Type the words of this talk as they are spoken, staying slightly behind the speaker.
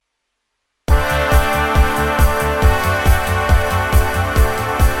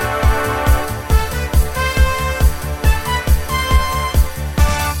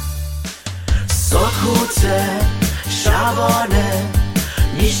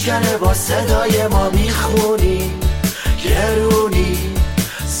میشکنه با صدای ما میخونی گرونی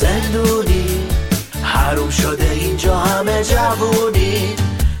زندونی حروم شده اینجا همه جوونی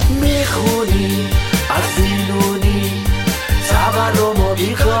میخونی از زینونی تورمو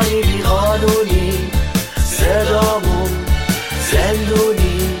میکنی بیقانونی صدامون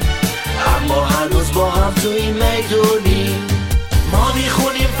زندونی اما هنوز با هم تو این میدونی ما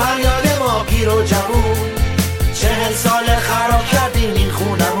میخونیم فریاد ما پیر و جوون 40 سال خراب کردیم این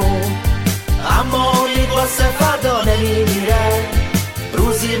خونمون اما امید واسه فردا نمیمیره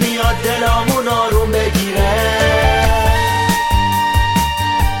روزی میاد دلامون آروم بگیره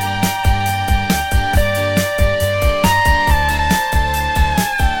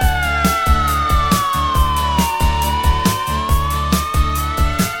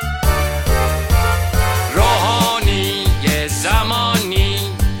روحانی یه زمانی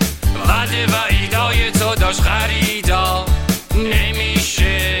وعده و ایدای تو داشت خریدا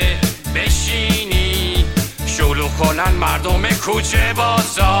نمیشه بشینی شلوغ کنن مردم کوچه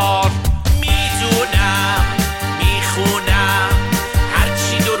بازار میدونم